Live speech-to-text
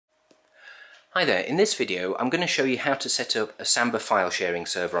Hi there, in this video I'm going to show you how to set up a Samba file sharing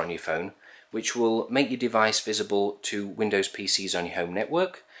server on your phone, which will make your device visible to Windows PCs on your home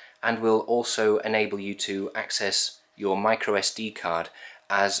network and will also enable you to access your micro SD card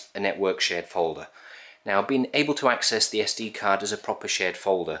as a network shared folder. Now, being able to access the SD card as a proper shared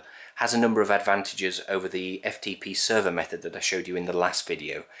folder has a number of advantages over the FTP server method that I showed you in the last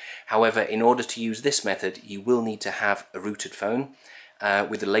video. However, in order to use this method you will need to have a rooted phone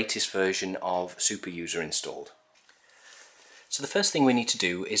with the latest version of SuperUser installed. So the first thing we need to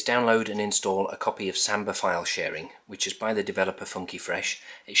do is download and install a copy of Samba Filesharing, which is by the developer Funky Fresh.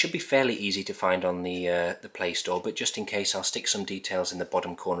 It should be fairly easy to find on the Play Store, but just in case I'll stick some details in the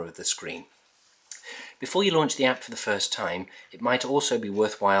bottom corner of the screen. Before you launch the app for the first time, it might also be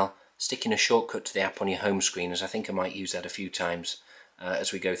worthwhile sticking a shortcut to the app on your home screen, as I think I might use that a few times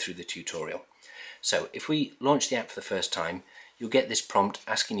as we go through the tutorial. So if we launch the app for the first time, you'll get this prompt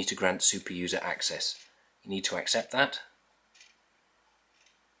asking you to grant SuperUser access. You need to accept that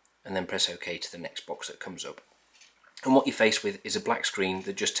and then press OK to the next box that comes up. And what you're faced with is a black screen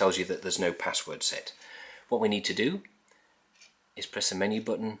that just tells you that there's no password set. What we need to do is press the menu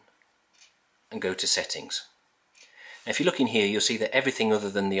button and go to Settings. Now, if you look in here, you'll see that everything other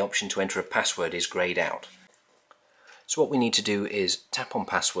than the option to enter a password is greyed out. So what we need to do is tap on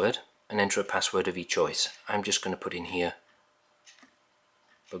Password and enter a password of your choice. I'm just going to put in here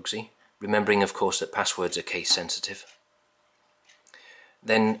Bugsy, remembering of course that passwords are case sensitive.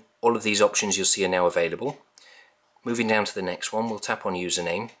 Then all of these options you'll see are now available. Moving down to the next one, we'll tap on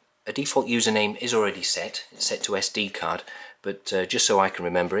Username. A default username is already set, it's set to SD card, but just so I can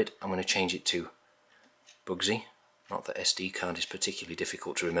remember it, I'm going to change it to Bugsy. Not that SD card is particularly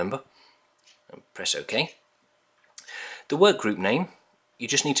difficult to remember. And press OK. The workgroup name, you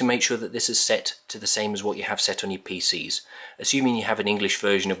just need to make sure that this is set to the same as what you have set on your PCs. Assuming you have an English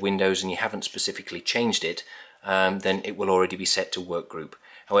version of Windows and you haven't specifically changed it, then it will already be set to workgroup.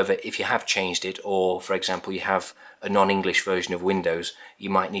 However, if you have changed it, or for example you have a non-English version of Windows,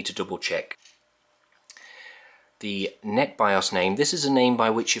 you might need to double check. The NetBIOS name, this is a name by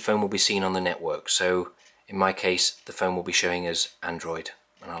which your phone will be seen on the network. So in my case, the phone will be showing as Android,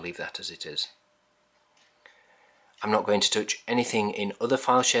 and I'll leave that as it is. I'm not going to touch anything in other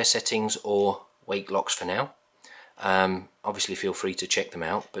file share settings or wake locks for now. Obviously feel free to check them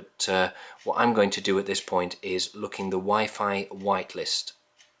out, but what I'm going to do at this point is look in the Wi-Fi whitelist.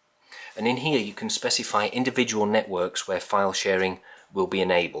 And in here you can specify individual networks where file sharing will be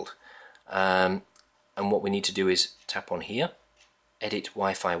enabled. And what we need to do is tap on here, Edit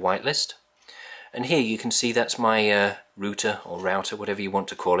Wi-Fi whitelist. And here you can see that's my router or router, whatever you want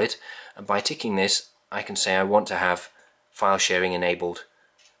to call it. And by ticking this, I can say I want to have file sharing enabled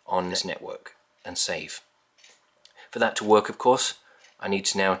on this network and save. For that to work, of course, I need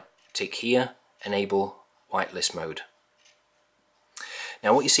to now tick here, enable whitelist mode.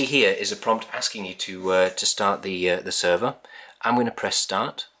 Now what you see here is a prompt asking you to start the server. I'm going to press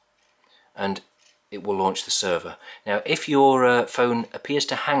start and it will launch the server. Now if your phone appears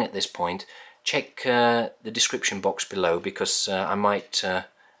to hang at this point, check the description box below, because I might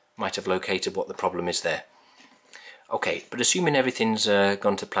have located what the problem is there. Okay, but assuming everything's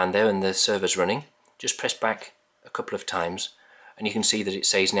gone to plan there and the server's running, just press back a couple of times and you can see that it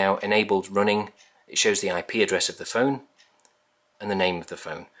says now enabled running. It shows the IP address of the phone and the name of the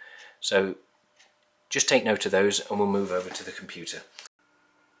phone. So just take note of those and we'll move over to the computer.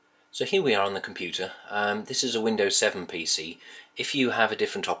 So here we are on the computer. This is a Windows 7 PC. If you have a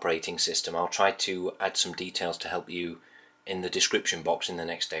different operating system, I'll try to add some details to help you in the description box in the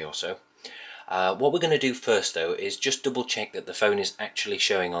next day or so. What we're going to do first though is just double check that the phone is actually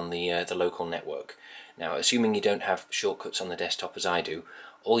showing on the local network. Now assuming you don't have shortcuts on the desktop as I do,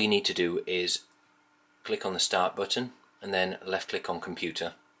 all you need to do is click on the start button and then left click on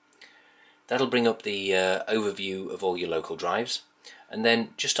computer. That'll bring up the overview of all your local drives, and then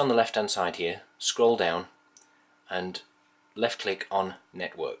just on the left hand side here scroll down and left click on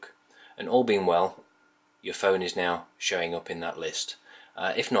network, and all being well your phone is now showing up in that list.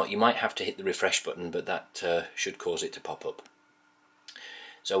 If not, you might have to hit the refresh button, but that should cause it to pop up.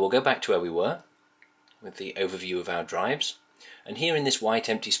 So we'll go back to where we were with the overview of our drives, and here in this white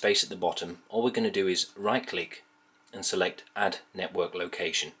empty space at the bottom, all we're going to do is right click and select Add Network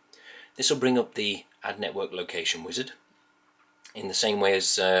Location. This will bring up the Add Network Location wizard in the same way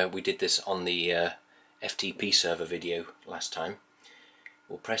as we did this on the FTP server video last time.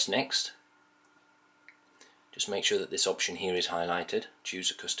 We'll press Next. Just make sure that this option here is highlighted.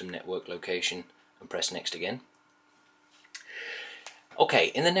 Choose a custom network location and press Next again.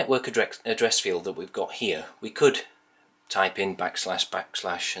 Okay, in the network address field that we've got here, we could type in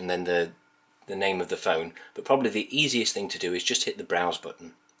 // and then the the name of the phone, but probably the easiest thing to do is just hit the browse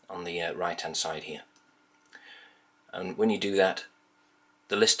button on the right hand side here. And when you do that,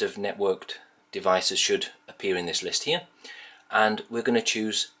 the list of networked devices should appear in this list here, and we're going to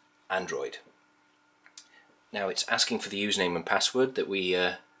choose Android. Now it's asking for the username and password that we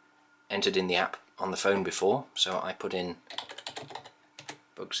entered in the app on the phone before, so I put in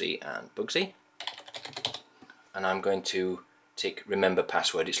Bugsy and Bugsy, and I'm going to tick remember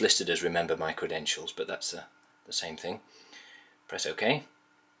password. It's listed as remember my credentials, but that's the same thing. Press OK,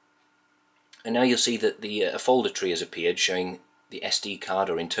 and now you'll see that a folder tree has appeared showing the SD card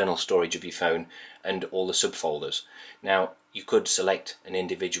or internal storage of your phone and all the subfolders. Now you could select an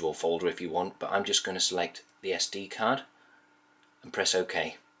individual folder if you want, but I'm just going to select the SD card and press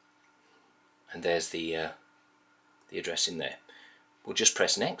OK, and there's the address in there. We'll just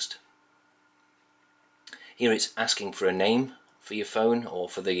press next. Here it's asking for a name for your phone or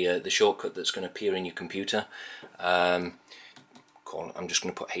for the shortcut that's going to appear in your computer. I'm just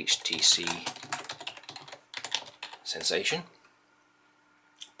going to put HTC Sensation.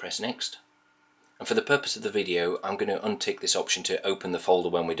 Press next, and for the purpose of the video I'm going to untick this option to open the folder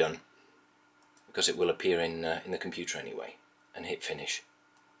when we're done, because it will appear in the computer anyway, and hit finish.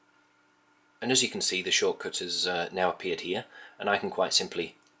 And as you can see, the shortcut has now appeared here, and I can quite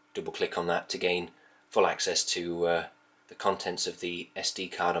simply double click on that to gain full access to the contents of the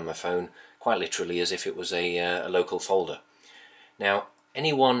SD card on my phone, quite literally as if it was a local folder. Now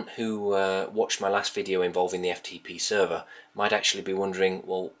anyone who watched my last video involving the FTP server might actually be wondering,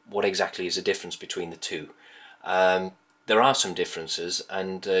 well, what exactly is the difference between the two? There are some differences,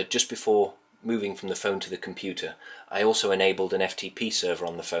 and just before moving from the phone to the computer I also enabled an FTP server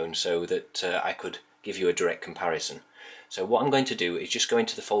on the phone so that I could give you a direct comparison. So what I'm going to do is just go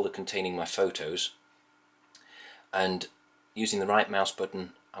into the folder containing my photos, and using the right mouse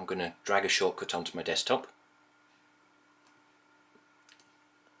button I'm going to drag a shortcut onto my desktop.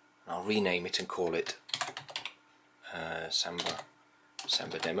 I'll rename it and call it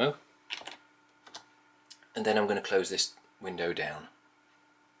Samba Demo, and then I'm going to close this window down.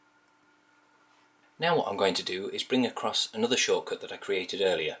 Now what I'm going to do is bring across another shortcut that I created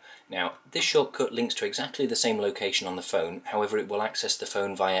earlier. Now this shortcut links to exactly the same location on the phone, however it will access the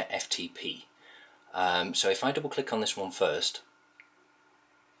phone via FTP. So if I double click on this one first,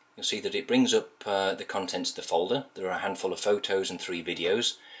 you'll see that it brings up the contents of the folder. There are a handful of photos and 3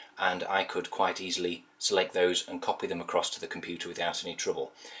 videos, and I could quite easily select those and copy them across to the computer without any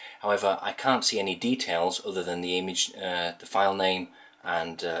trouble. However, I can't see any details other than the image, the file name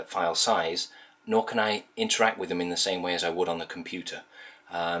and file size, nor can I interact with them in the same way as I would on the computer.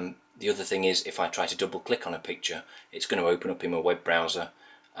 The other thing is, if I try to double click on a picture, it's going to open up in my web browser,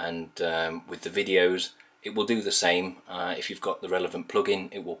 and with the videos it will do the same. If you've got the relevant plugin,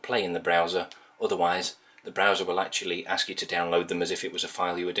 it will play in the browser. Otherwise the browser will actually ask you to download them as if it was a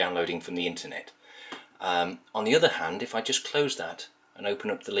file you were downloading from the internet. On the other hand, if I just close that and open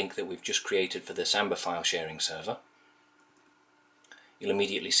up the link that we've just created for the Samba Filesharing server, you'll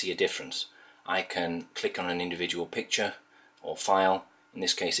immediately see a difference. I can click on an individual picture or file. In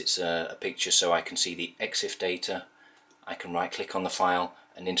this case it's a picture, so I can see the EXIF data. I can right click on the file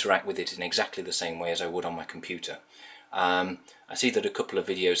and interact with it in exactly the same way as I would on my computer. I see that a couple of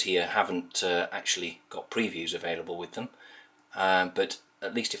videos here haven't actually got previews available with them, but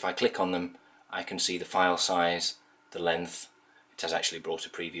at least if I click on them I can see the file size, the length. It has actually brought a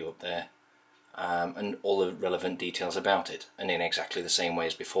preview up there, and all the relevant details about it. And in exactly the same way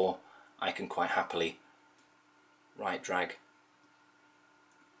as before, I can quite happily right drag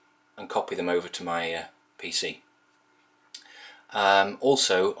and copy them over to my PC.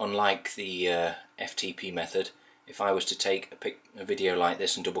 Also, unlike the FTP method, if I was to take a video like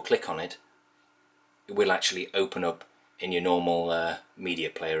this and double click on it, it will actually open up in your normal media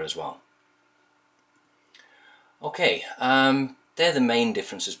player as well. Okay, they're the main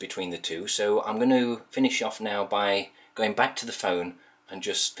differences between the two, so I'm going to finish off now by going back to the phone and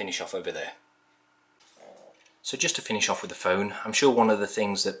just finish off over there. So just to finish off with the phone, I'm sure one of the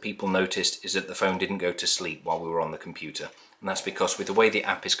things that people noticed is that the phone didn't go to sleep while we were on the computer. And that's because with the way the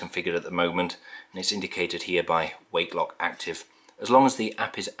app is configured at the moment, and it's indicated here by Wake Lock Active, as long as the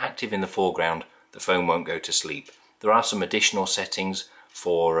app is active in the foreground, the phone won't go to sleep. There are some additional settings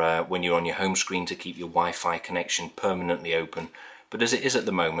for when you're on your home screen to keep your Wi-Fi connection permanently open, but as it is at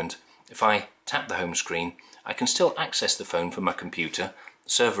the moment, if I tap the home screen, I can still access the phone from my computer. The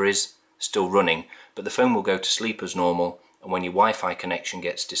server is still running, but the phone will go to sleep as normal, and when your Wi-Fi connection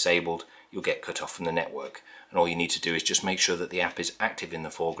gets disabled, you'll get cut off from the network. And all you need to do is just make sure that the app is active in the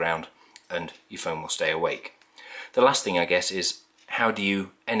foreground and your phone will stay awake. The last thing, I guess, is how do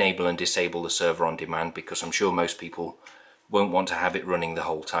you enable and disable the server on demand, because I'm sure most people won't want to have it running the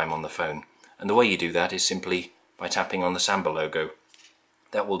whole time on the phone. And the way you do that is simply by tapping on the Samba logo.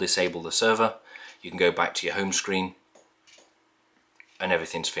 That will disable the server. You can go back to your home screen and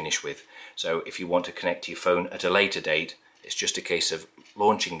everything's finished with. So if you want to connect to your phone at a later date, it's just a case of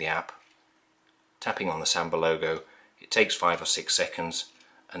launching the app, tapping on the Samba logo. It takes 5 or 6 seconds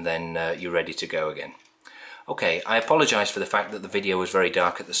and then you're ready to go again. Okay, I apologise for the fact that the video was very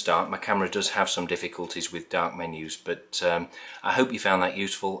dark at the start. My camera does have some difficulties with dark menus, but I hope you found that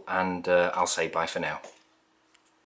useful, and I'll say bye for now.